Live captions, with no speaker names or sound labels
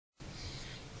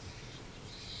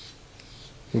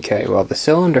Okay, well, the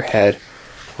cylinder head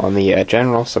on the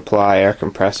General Supply air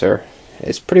compressor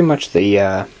is pretty much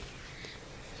the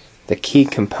key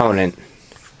component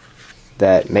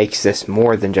that makes this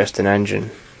more than just an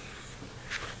engine.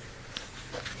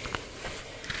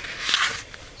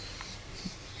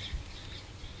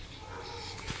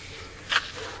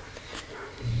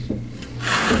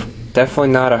 Definitely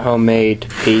not a homemade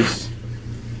piece,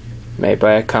 made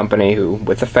by a company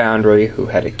with a foundry who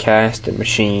had it cast and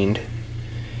machined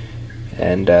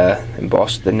and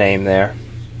embossed the name there,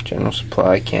 General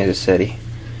Supply, Kansas City.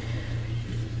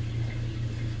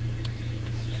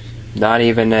 Not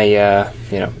even a,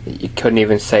 you couldn't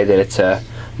even say that it's a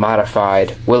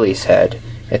modified Willys head.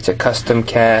 It's a custom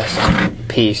cast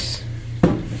piece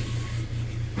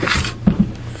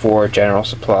for General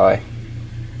Supply.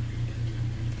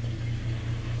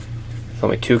 With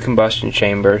only 2 combustion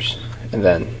chambers and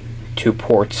then 2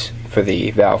 ports for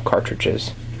the valve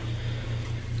cartridges.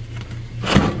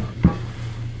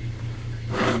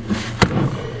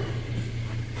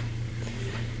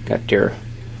 Got your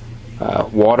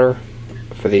water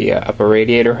for the upper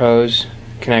radiator hose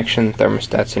connection.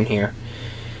 Thermostat's in here,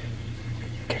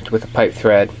 connected with a pipe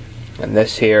thread, and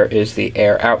this here is the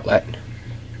air outlet,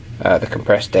 the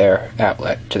compressed air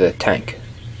outlet to the tank.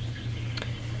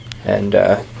 And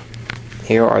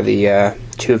here are the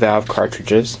 2 valve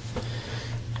cartridges.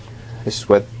 This is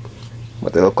what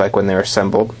they look like when they're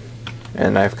assembled,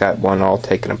 and I've got one all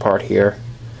taken apart here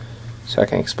so I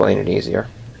can explain it easier.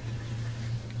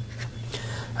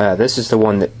 This is the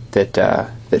one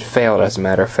that failed, as a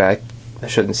matter of fact. I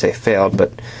shouldn't say failed,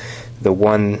 but the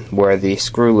one where the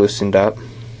screw loosened up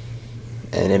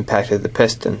and impacted the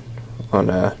piston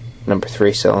on a number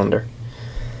 3 cylinder.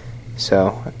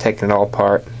 So I've taken it all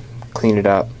apart, cleaned it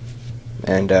up,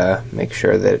 and make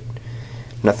sure that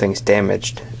nothing's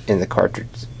damaged in the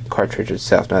cartridge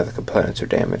itself. None of the components are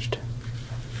damaged.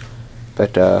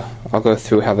 But I'll go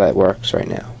through how that works right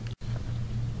now.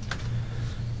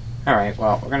 Alright,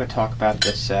 well, we're going to talk about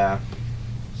this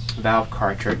valve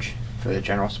cartridge for the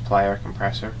General Supply air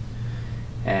compressor.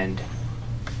 And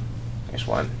here's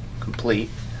one complete.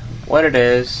 What it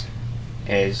is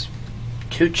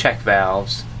 2 check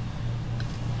valves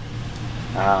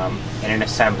in an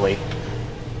assembly.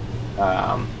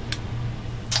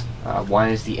 One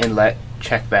is the inlet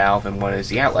check valve and one is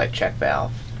the outlet check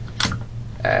valve.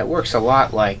 It works a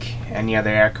lot like any other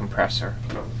air compressor.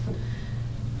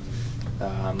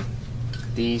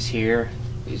 These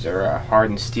are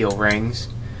hardened steel rings.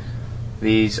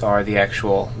 These are the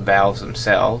actual valves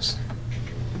themselves.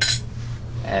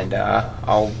 And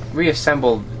I'll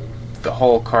reassemble the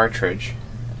whole cartridge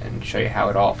and show you how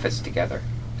it all fits together.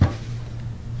 We'll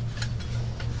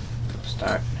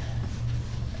start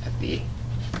at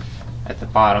the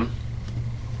bottom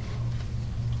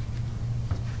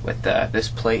with this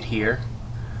plate here,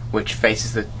 which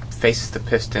faces the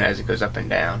piston as it goes up and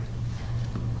down.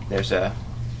 There's a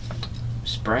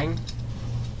spring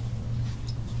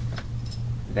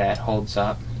that holds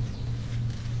up,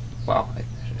 well, it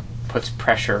puts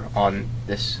pressure on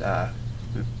this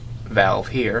valve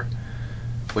here,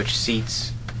 which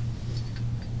seats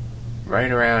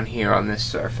right around here on this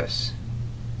surface,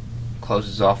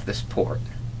 closes off this port,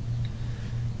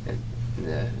 and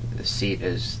the seat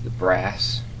is the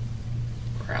brass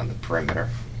around the perimeter.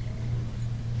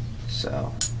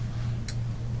 So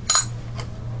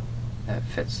that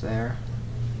fits there.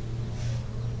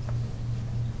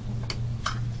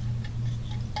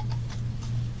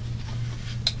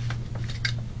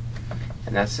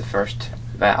 And that's the first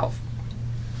valve.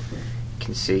 You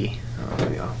can see,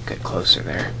 maybe I'll get closer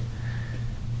there.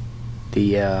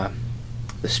 The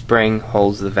spring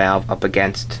holds the valve up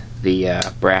against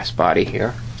the brass body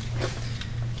here,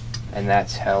 and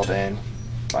that's held in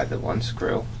by the 1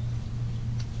 screw,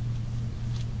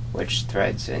 which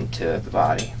threads into the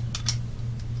body.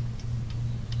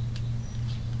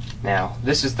 Now,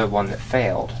 this is the one that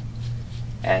failed,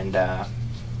 and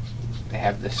they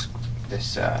have this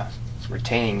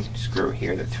retaining screw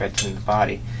here that threads in the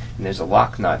body, and there's a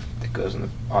lock nut that goes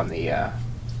on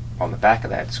the back of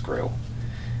that screw,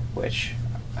 which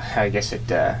I guess it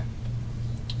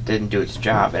didn't do its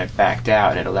job, and it backed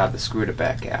out, and it allowed the screw to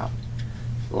back out.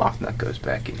 The lock nut goes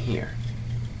back in here.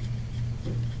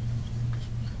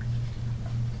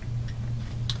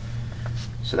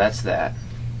 So that's that.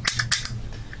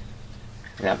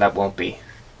 Now that won't be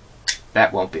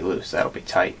loose. That'll be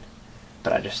tight.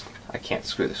 But I can't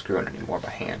screw the screw in anymore by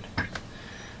hand.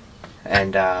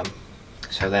 And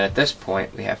so then at this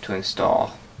point we have to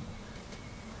install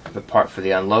the part for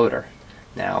the unloader.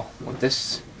 Now what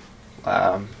this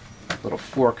little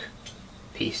fork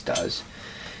piece does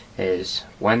is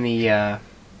when the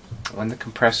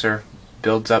compressor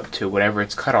builds up to whatever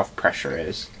its cutoff pressure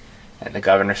is, and the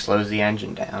governor slows the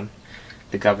engine down,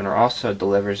 the governor also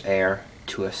delivers air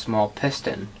to a small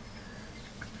piston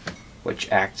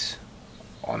which acts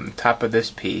on the top of this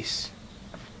piece,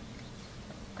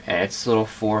 and its little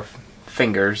four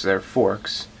fingers, they're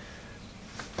forks,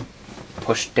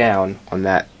 push down on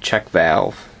that check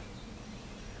valve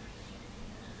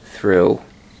through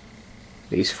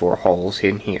these four holes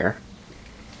in here,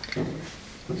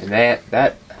 and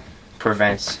that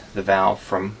prevents the valve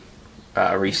from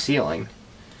resealing,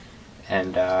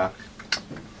 and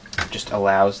just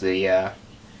allows the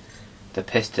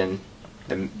piston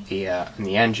in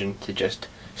the engine to just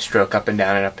stroke up and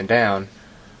down and up and down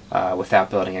without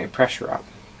building any pressure up.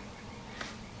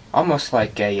 Almost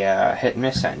like a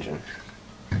hit-and-miss engine,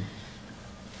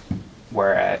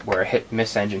 where a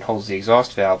hit-and-miss engine holds the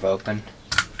exhaust valve open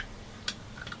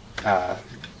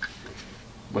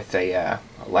with a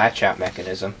latch-out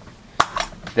mechanism.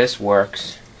 This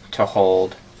works to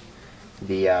hold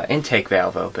the intake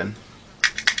valve open,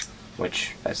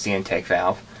 which that's the intake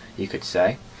valve, you could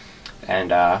say, and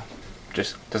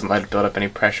just doesn't let it build up any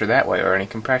pressure that way or any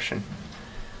compression.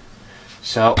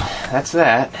 So that's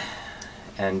that,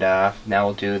 and now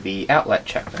we'll do the outlet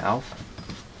check valve,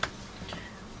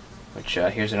 which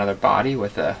here's another body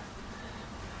with a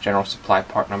general supply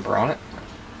part number on it,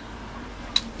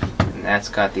 and that's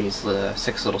got these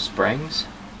 6 little springs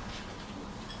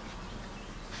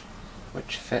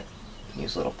which fit in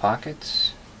these little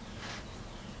pockets.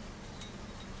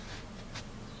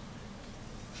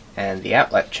 And the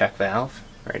outlet check valve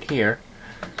right here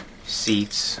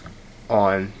seats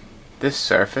on this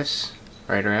surface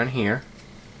right around here.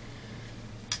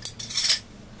 Let's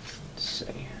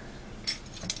see.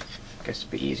 I guess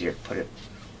it'd be easier to put it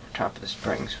on top of the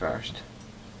springs first.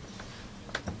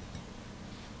 You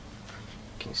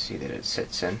can see that it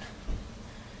sits in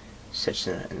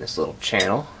this little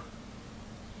channel.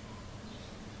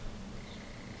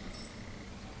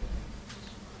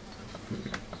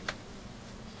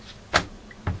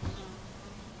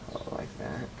 Like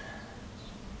that.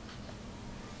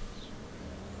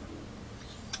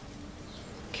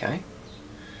 Okay.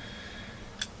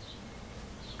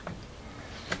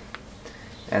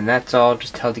 And that's all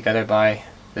just held together by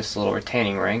this little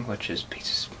retaining ring, which is a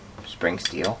piece of spring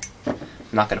steel. I'm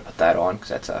not going to put that on because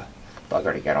that's a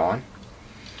bugger to get on.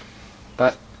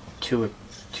 But to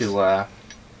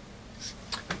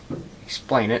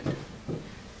explain it,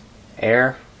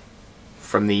 air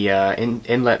from the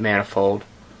inlet manifold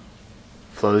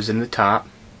flows in the top.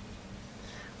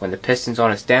 When the piston's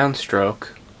on its downstroke,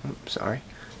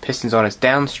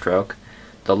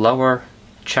 the lower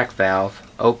check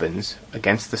valve opens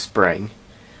against the spring.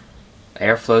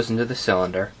 Air flows into the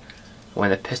cylinder.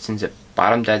 When the piston's at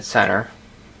bottom dead center,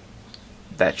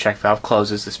 that check valve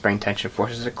closes, the spring tension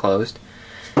forces it closed,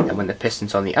 and when the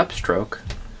piston's on the upstroke,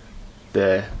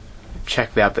 the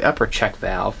upper check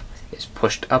valve is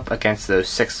pushed up against those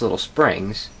 6 little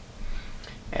springs,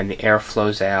 and the air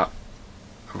flows out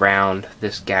around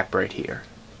this gap right here.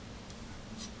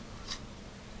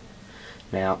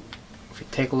 Now, if you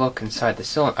take a look inside the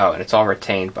cylinder, oh, and it's all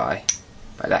retained by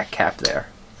that cap there.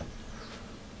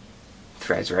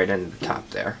 Threads right into the top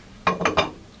there.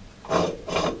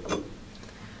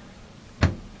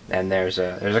 And there's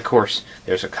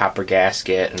a copper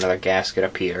gasket, another gasket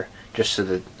up here, just so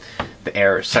that the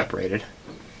air is separated.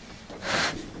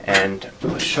 And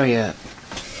I'll show you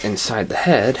inside the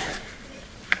head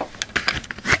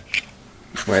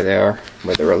where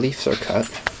the reliefs are cut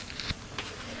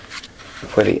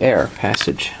for the air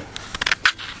passage.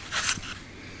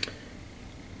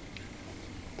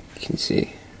 You can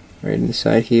see right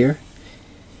inside here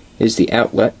is the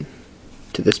outlet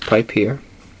to this pipe here,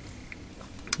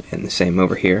 and the same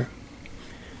over here.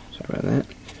 Sorry about that.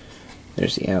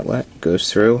 There's the outlet,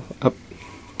 goes through up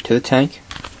to the tank.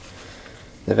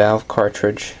 The valve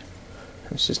cartridge,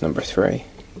 this is number 3,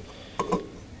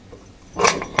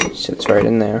 sits right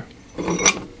in there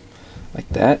like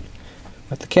that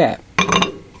with the cap.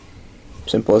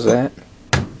 Simple as that.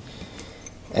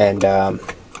 And let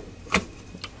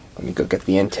me go get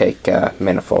the intake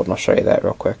manifold and I'll show you that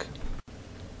real quick.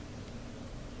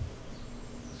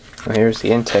 Well, here's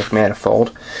the intake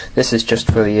manifold. This is just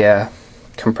for the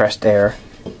compressed air,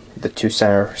 the 2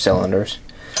 center cylinders.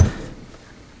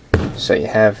 So you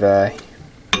have your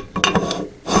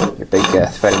big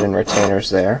threaded in retainers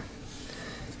there,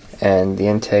 and the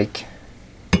intake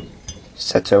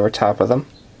sets over top of them,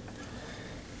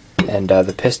 and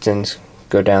the pistons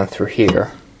go down through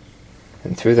here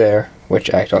and through there, which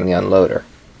act on the unloader.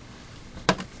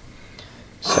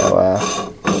 So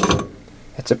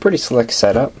It's a pretty slick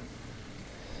setup.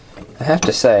 I have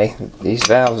to say, these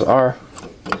valves are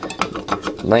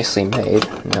nicely made.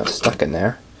 Now it's stuck in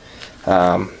there.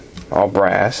 All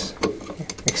brass,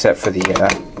 except for the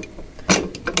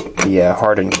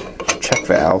hardened check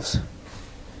valves.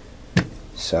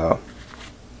 So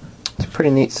it's a pretty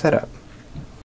neat setup.